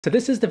So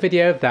this is the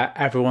video that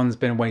everyone's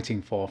been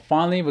waiting for.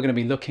 Finally, we're going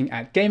to be looking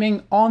at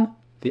gaming on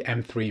the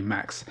M3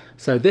 Max.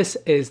 So this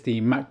is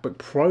the MacBook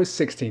Pro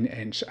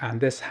 16-inch,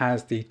 and this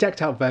has the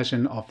decked out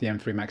version of the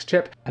M3 Max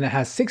chip, and it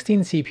has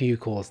 16 CPU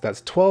cores.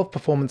 That's 12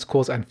 performance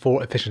cores and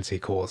 4 efficiency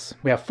cores.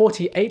 We have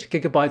 48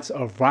 gigabytes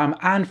of RAM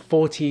and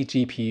 40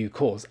 GPU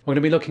cores. We're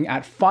going to be looking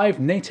at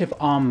 5 native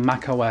ARM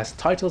macOS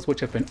titles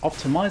which have been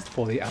optimized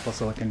for the Apple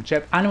Silicon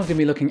chip, and we're going to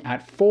be looking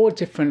at 4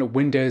 different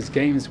Windows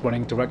games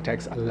running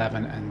DirectX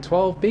 11 and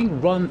 12 being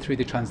run through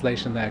the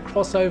translation layer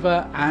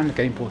crossover and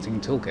game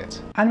porting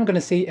toolkit. And we're going to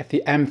see if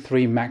the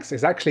M3 Max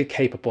is actually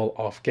capable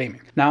of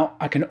gaming. Now,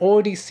 I can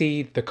already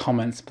see the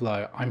comments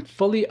below. I'm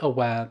fully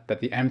aware that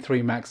the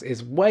M3 Max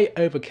is way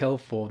overkill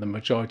for the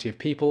majority of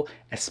people,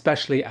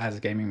 especially as a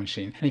gaming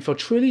machine. And if you're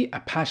truly a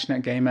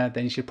passionate gamer,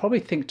 then you should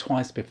probably think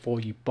twice before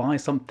you buy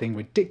something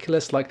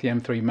ridiculous like the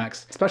M3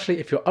 Max, especially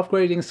if you're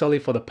upgrading solely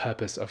for the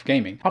purpose of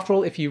gaming. After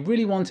all, if you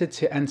really wanted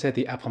to enter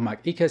the Apple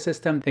Mac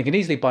ecosystem, then you can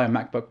easily buy a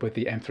MacBook with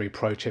the M3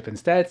 Pro chip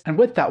instead. And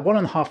with that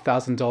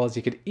 $1,500,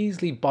 you could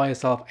easily buy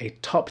yourself a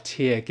top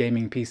tier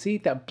gaming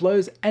PC that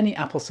blows any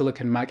Apple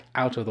Silicon Mac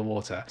out of the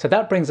water. So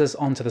that brings us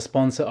on to the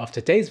sponsor of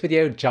today's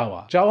video,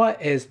 Jawa. Jawa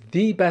is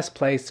the best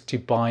place to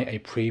buy a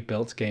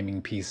pre-built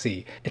gaming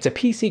PC. It's a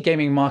PC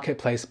gaming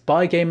marketplace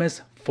by gamers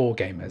for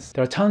gamers.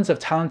 There are tons of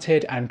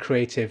talented and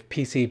creative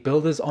PC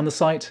builders on the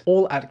site,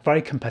 all at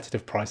very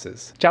competitive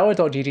prices.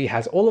 Jawa.gg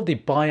has all of the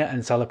buyer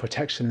and seller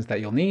protections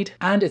that you'll need,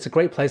 and it's a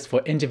great place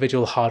for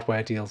individual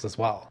hardware deals as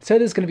well. So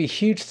there's going to be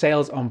huge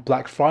sales on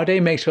Black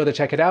Friday, make sure to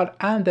check it out,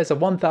 and there's a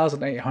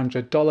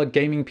 $1,800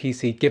 gaming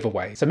PC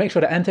giveaway. So make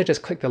sure to enter,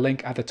 just click the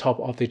link at the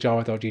top of the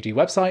Jawa.gg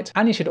website,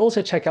 and you should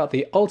also check out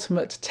the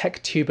Ultimate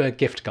Tech Tuber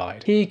gift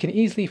guide. Here you can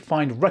easily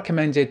find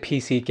recommended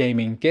PC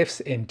gaming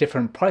gifts in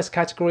different price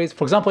categories.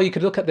 For example, you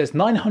could look at this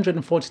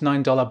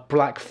 $949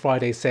 Black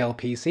Friday sale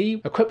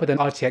PC equipped with an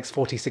RTX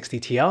 4060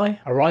 Ti, a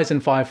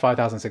Ryzen 5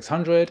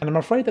 5600, and I'm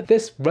afraid that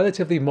this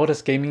relatively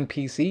modest gaming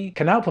PC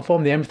can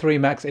outperform the M3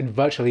 Max in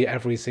virtually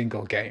every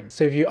single game.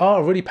 So if you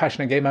are a really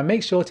passionate gamer,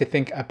 make sure to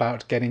think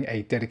about getting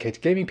a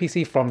dedicated gaming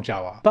PC from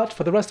Jawa. But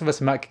for the rest of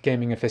us Mac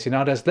gaming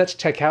aficionados, let's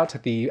check out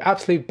the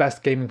absolute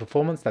best gaming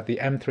performance that the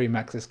M3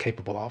 Max is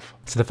capable of.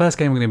 So the first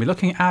game we're going to be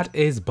looking at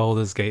is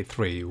Baldur's Gate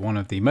 3, one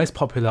of the most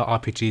popular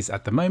RPGs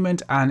at the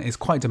moment and is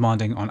quite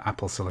demanding on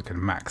Apple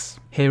Silicon Max.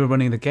 Here we're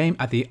running the game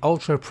at the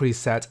Ultra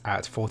preset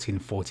at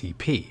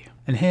 1440p.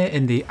 And here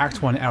in the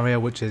Act 1 area,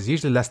 which is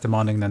usually less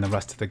demanding than the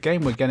rest of the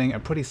game, we're getting a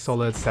pretty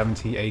solid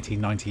 70, 80,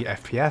 90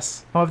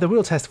 FPS. However, the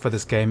real test for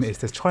this game is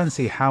to try and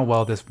see how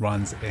well this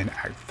runs in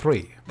Act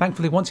 3.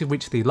 Thankfully, once you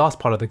reach the last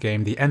part of the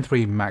game, the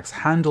M3 Max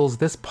handles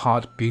this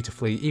part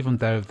beautifully, even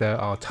though there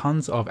are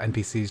tons of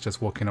NPCs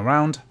just walking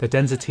around. The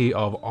density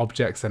of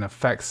objects and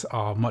effects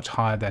are much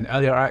higher than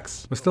earlier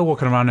acts. We're still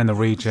walking around in the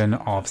region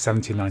of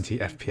 70, 90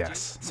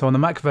 FPS. So on the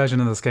Mac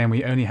version of this game,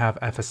 we only have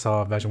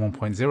FSR version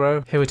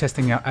 1.0. Here we're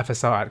testing out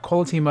FSR at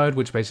quality mode,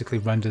 which basically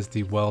renders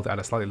the world at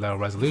a slightly lower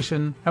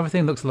resolution.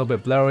 Everything looks a little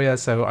bit blurrier,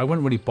 so I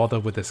wouldn't really bother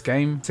with this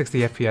game.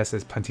 60 FPS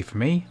is plenty for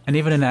me. And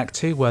even in Act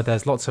 2, where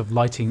there's lots of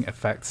lighting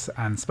effects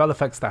and spell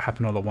effects that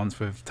happen all at once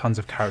with tons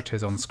of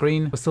characters on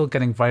screen, we're still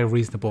getting very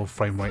reasonable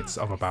frame rates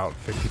of about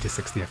 50 to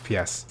 60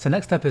 FPS. So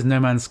next up is No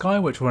Man's Sky,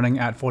 which we're running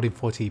at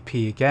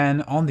 1440p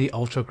again on the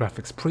Ultra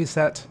Graphics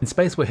preset. In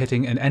space we're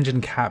hitting an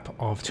engine cap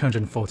of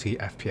 240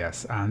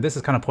 FPS, and this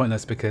is kind of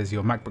pointless because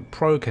your MacBook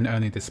Pro can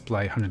only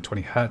display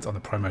 120Hz on the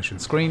ProMotion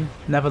screen.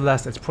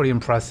 Nevertheless, it's pretty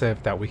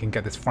impressive that we can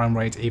get this frame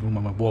rate even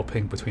when we're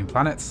warping between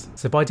planets.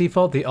 So by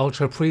default, the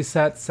Ultra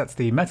preset sets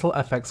the Metal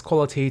FX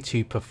quality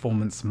to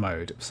performance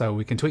mode, so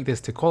we can tweak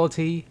this to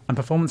quality, and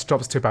performance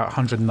drops to about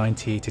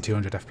 190 to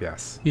 200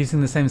 FPS.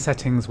 Using the same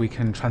settings, we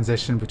can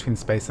transition between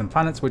space and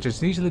planets, which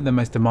is usually the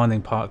most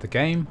demanding part of the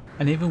game.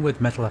 And even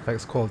with Metal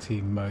FX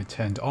quality mode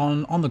turned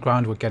on the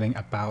ground we're getting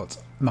about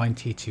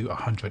 90 to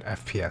 100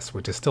 FPS,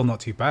 which is still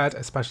not too bad,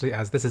 especially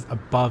as this is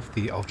above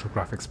the Ultra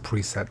Graphics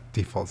preset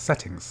default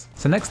settings.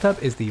 So next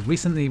up is the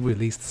recently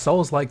released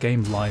Souls-like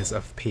game Lies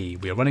of P.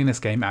 We are running this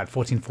game at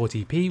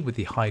 1440p with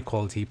the high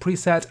quality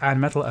preset, and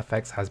Metal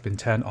FX has been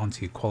turned on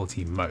to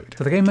quality mode.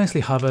 So the game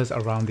mostly hovers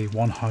around the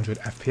 100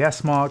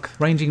 FPS mark,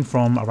 ranging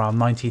from around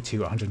 90 to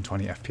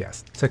 120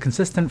 FPS. So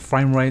consistent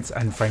frame rates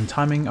and frame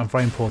timing are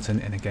very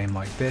important in a game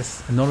like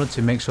this in order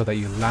to make sure that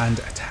you land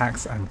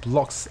attacks and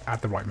blocks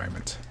at the right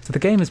moment. So the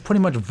game is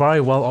pretty much very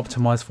well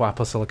optimized for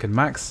Apple Silicon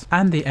Max,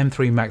 and the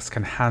M3 Max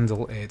can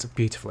handle it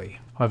beautifully.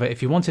 However,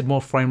 if you wanted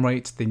more frame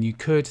rate, then you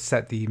could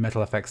set the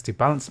Metal FX to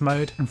balance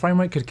mode, and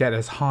frame rate could get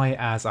as high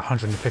as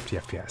 150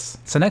 FPS.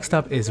 So next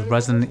up is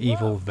Resident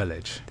Evil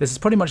Village. This is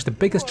pretty much the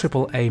biggest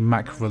AAA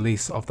Mac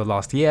release of the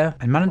last year,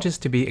 and manages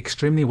to be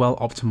extremely well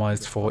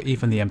optimized for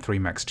even the M3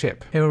 Max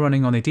chip. Here we're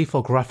running on the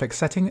default graphics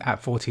setting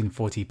at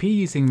 1440p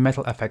using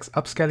Metal FX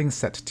upscaling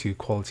set to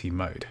quality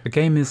mode. The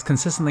game is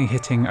consistently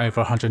hitting over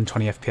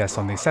 120 FPS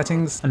on these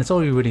settings, and it's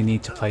all you really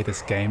need to play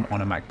this game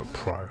on a MacBook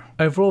Pro.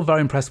 Overall,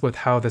 very impressed with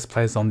how this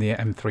plays on the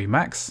M3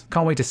 Max.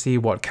 Can't wait to see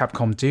what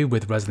Capcom do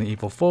with Resident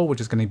Evil 4,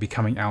 which is going to be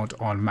coming out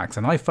on Macs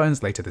and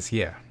iPhones later this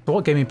year. So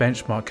what gaming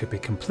benchmark could be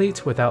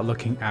complete without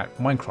looking at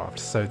Minecraft?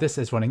 So this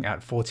is running at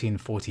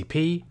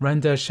 1440p,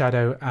 render,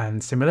 shadow,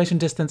 and simulation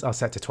distance are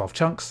set to 12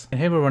 chunks. And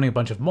here we're running a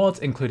bunch of mods,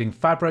 including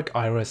Fabric,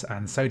 Iris,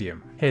 and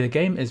Sodium. Here the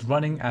game is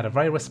running at a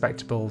very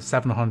respectable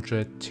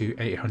 700 to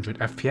 800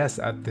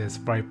 FPS at this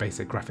very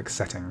basic graphics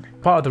setting.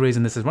 Part of the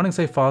reason this is running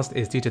so fast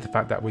is due to the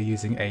fact that we're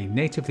using a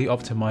natively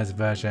optimized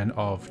version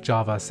of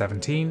Java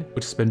 17,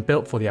 which has been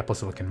built for the Apple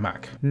Silicon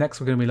Mac. Next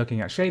we're going to be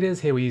looking at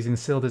shaders. Here we're using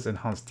Silder's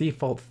Enhanced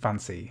Default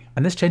Fancy.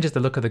 And this changes the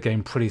look of the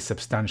game pretty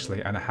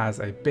substantially, and it has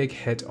a big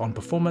hit on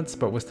performance,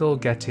 but we're still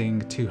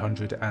getting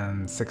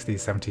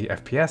 260-70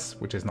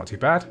 FPS, which is not too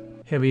bad.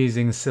 Here we're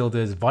using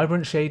Silder's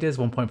Vibrant Shaders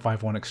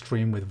 1.51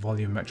 Extreme with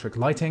volumetric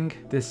lighting.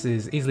 This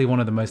is easily one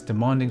of the most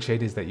demanding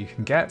shaders that you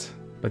can get,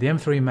 but the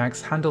M3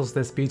 Max handles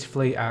this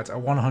beautifully at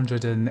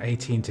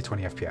 118 to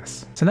 20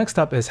 FPS. So next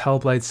up is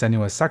Hellblade: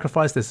 Senua's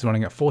Sacrifice. This is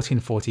running at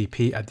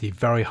 1440p at the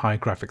very high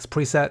graphics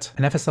preset,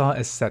 and FSR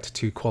is set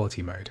to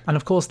quality mode. And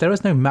of course, there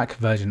is no Mac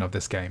version of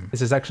this game.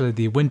 This is actually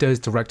the Windows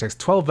DirectX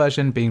 12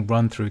 version being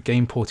run through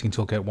Game Porting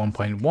Toolkit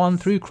 1.1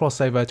 through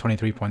Crossover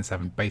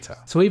 23.7 beta.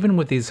 So even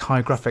with these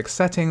high graphics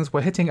settings,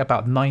 we're hitting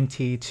about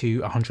 90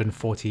 to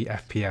 140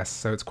 FPS,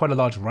 so it's quite a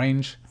large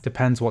range.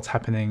 Depends what's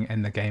happening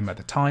in the game at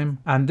the time.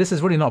 And this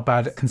is really not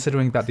bad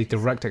considering that the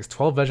DirectX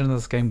 12 version of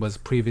this game was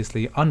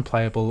previously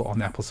unplayable on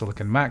the Apple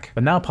Silicon Mac,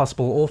 but now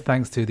possible all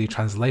thanks to the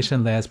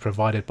translation layers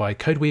provided by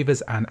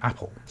Codeweavers and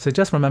Apple. So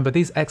just remember,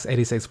 these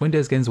x86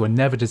 Windows games were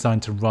never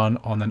designed to run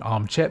on an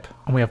ARM chip,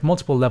 and we have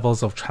multiple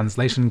levels of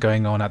translation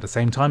going on at the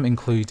same time,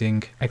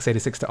 including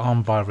x86 to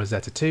ARM via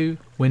Rosetta 2,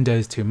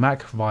 Windows to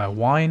Mac via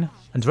Wine,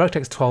 and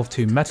DirectX 12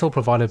 to Metal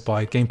provided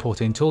by Game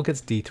Porting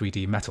Toolkit's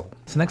D3D Metal.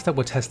 So next up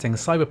we're testing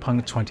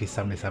Cyberpunk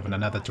 2077,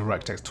 another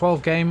DirectX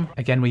 12 game.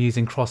 Again, we're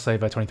using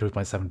Crossover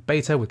 23.7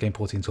 beta with Game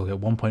Porting Toolkit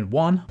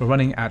 1.1. We're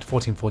running at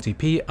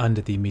 1440p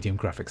under the medium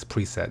graphics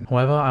preset.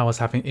 However, I was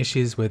having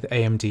issues with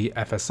AMD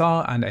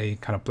FSR and a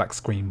kind of black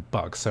screen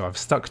bug, so I've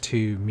stuck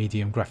to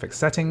medium graphics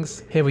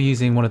settings. Here we're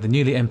using one of the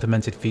newly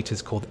implemented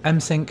features called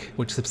M-Sync,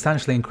 which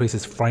substantially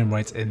increases frame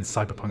rates in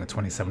Cyberpunk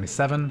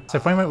 2077. So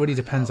frame rate really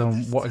depends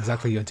on what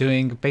exactly you're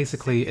doing.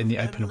 Basically, in the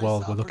open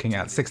world, we're looking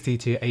at 60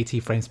 to 80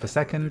 frames per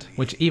second,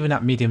 which even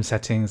at medium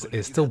settings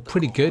is still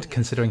pretty good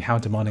considering how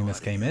demanding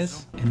this game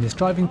is. In this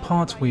driving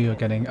part, we are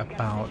getting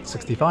about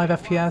 65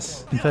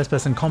 FPS. In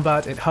first-person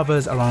combat, it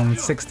hovers around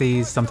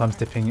 60s, sometimes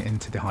dipping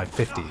into the high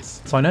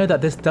 50s. So I know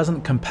that this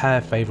doesn't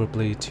compare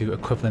favorably to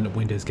equivalent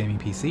Windows gaming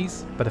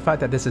PCs, but the fact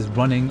that this is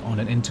running on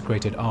an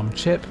integrated ARM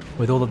chip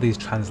with all of these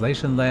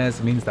translation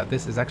layers means that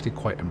this is actually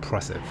quite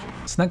impressive.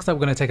 So next up,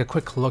 we're going to take a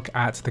quick look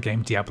at the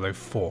game Diablo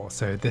IV.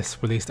 So this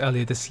released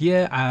earlier this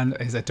year and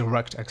is a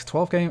DirectX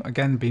 12 game,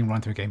 again being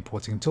run through Game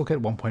Porting Toolkit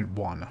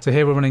 1.1. So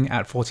here we're running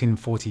at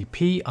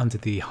 1440p under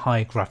the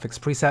high graphics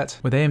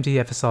preset with AMD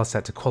FSR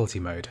set to quality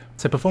mode.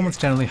 So performance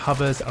generally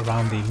hovers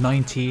around the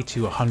 90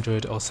 to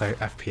 100 or so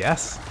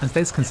FPS and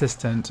stays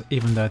consistent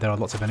even though there are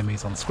lots of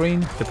enemies on screen.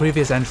 The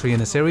previous entry in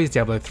the series,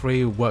 Diablo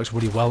 3, worked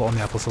really well on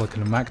the Apple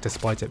Silicon Mac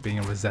despite it being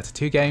a Rosetta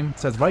 2 game,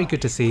 so it's very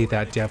good to see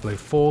that Diablo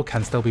 4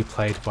 can still be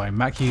played by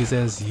Mac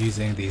users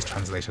using these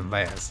translation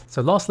layers.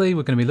 So lastly,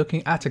 we're going to be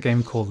looking at a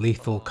game called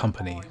Lethal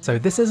Company. So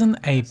this isn't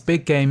a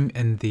big game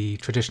in the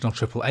traditional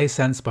AAA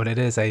sense, but it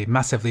is a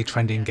massively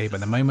trending game at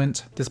the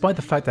moment. Despite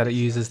the fact that it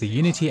uses the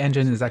Unity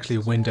engine, it's actually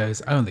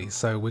Windows only.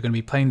 So we're going to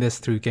be playing this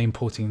through Game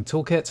Porting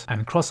Toolkit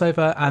and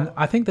Crossover, and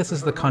I think this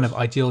is the kind of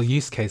ideal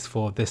use case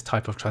for this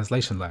type of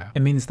translation layer.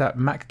 It means that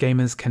Mac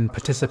gamers can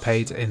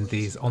participate in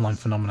these online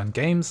phenomenon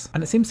games,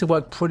 and it seems to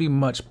work pretty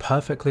much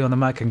perfectly on the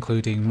Mac,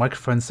 including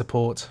microphone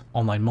support,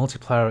 online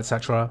multiplayer,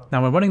 etc.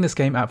 Now we're running this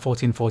game at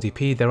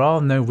 1440p. There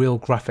are no real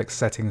graphics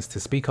settings to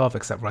speak of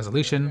except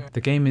resolution.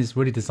 The game is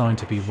really designed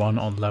to be run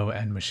on lower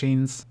end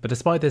machines, but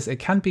despite this, it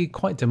can be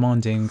quite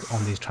demanding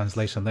on these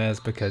translation layers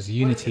because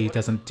Unity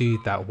doesn't do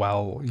that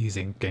well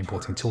using Game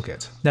Porting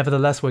Toolkit.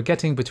 Nevertheless, we're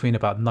getting between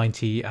about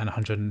 90 and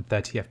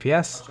 130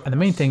 FPS, and the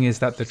main thing is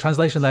that the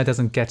translation layer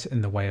doesn't get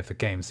in the way of the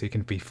game, so you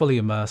can be fully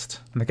immersed,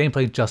 and the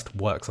gameplay just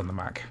works on the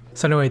Mac.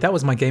 So anyway, that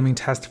was my gaming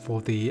test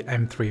for the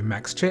M3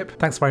 Max chip.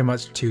 Thanks very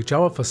much to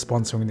Jawa for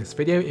sponsoring this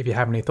video. If you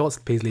have any thoughts,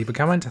 please leave a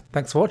comment.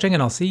 Thanks for watching,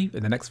 and I'll see you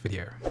in the next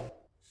video.